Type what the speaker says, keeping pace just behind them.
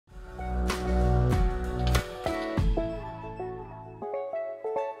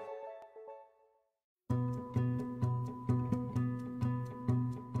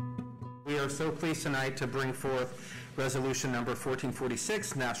are so pleased tonight to bring forth resolution number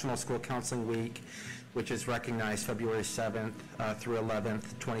 1446, National School Counseling Week, which is recognized February 7th through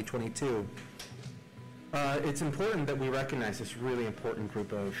 11th, 2022. It's important that we recognize this really important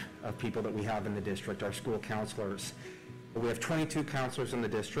group of people that we have in the district, our school counselors. We have 22 counselors in the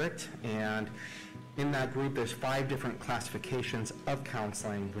district, and in that group there's 5 different classifications of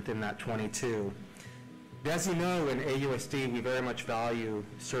counseling within that 22. As you know, in AUSD, we very much value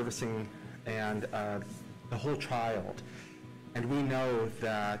servicing and the whole child. And we know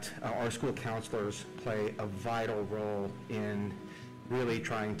that our school counselors play a vital role in really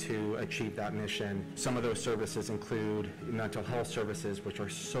trying to achieve that mission. Some of those services include mental health services, which are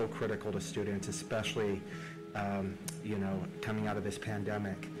so critical to students, especially coming out of this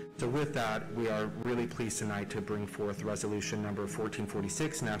pandemic. So with that, we are really pleased tonight to bring forth resolution number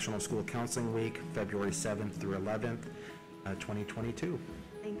 1446, National School Counseling Week, February 7th through 11th, 2022.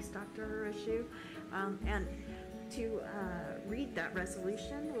 Thanks, Dr. Harishu. And to read that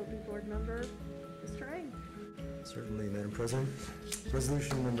resolution will be board member Mr. Eng. Certainly, Madam President.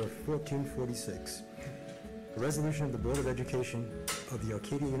 Resolution number 1446. A resolution of the Board of Education of the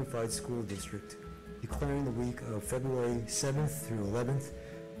Arcadia Unified School District declaring the week of February 7th through 11th,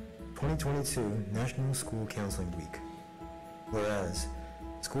 2022 National School Counseling Week. Whereas,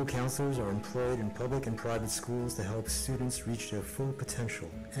 school counselors are employed in public and private schools to help students reach their full potential.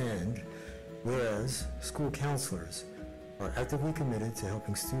 And whereas, school counselors are actively committed to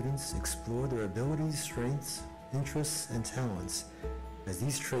helping students explore their abilities, strengths, interests, and talents as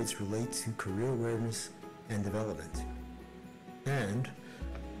these traits relate to career awareness and development. And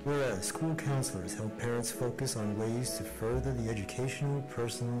whereas school counselors help parents focus on ways to further the educational,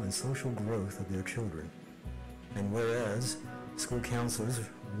 personal, and social growth of their children. And whereas school counselors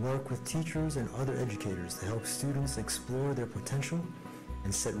work with teachers and other educators to help students explore their potential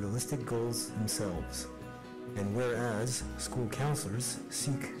and set realistic goals themselves. And whereas school counselors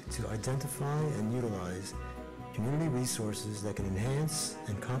seek to identify and utilize community resources that can enhance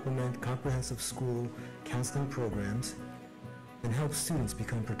and complement comprehensive school counseling programs and help students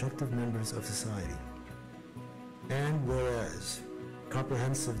become productive members of society. And whereas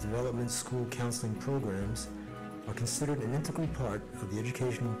comprehensive development school counseling programs are considered an integral part of the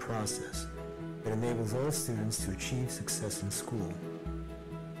educational process that enables all students to achieve success in school.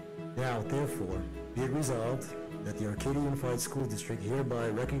 Now, therefore, be it resolved that the Arcadia Unified School District hereby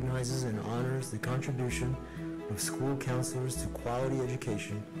recognizes and honors the contribution of school counselors to quality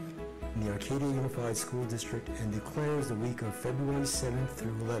education in the Arcadia Unified School District and declares the week of February 7th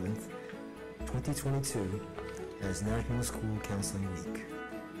through 11th, 2022 as National School Counseling Week.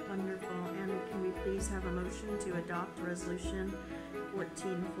 Wonderful. And can we please have a motion to adopt Resolution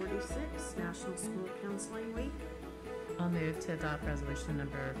 1446, National School Counseling Week? I'll move to adopt resolution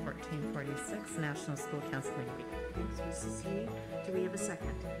number 1446, National School Counseling Week. Thanks, Mrs. He. Do we have a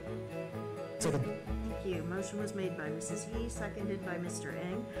second? Second. Thank you. Motion was made by Mrs. He, seconded by Mr.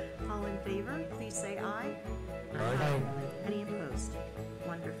 Eng. All in favor, please say aye. Aye. Any opposed?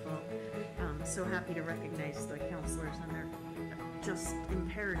 Wonderful. So happy to recognize the counselors on their just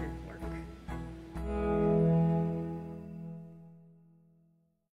imperative work.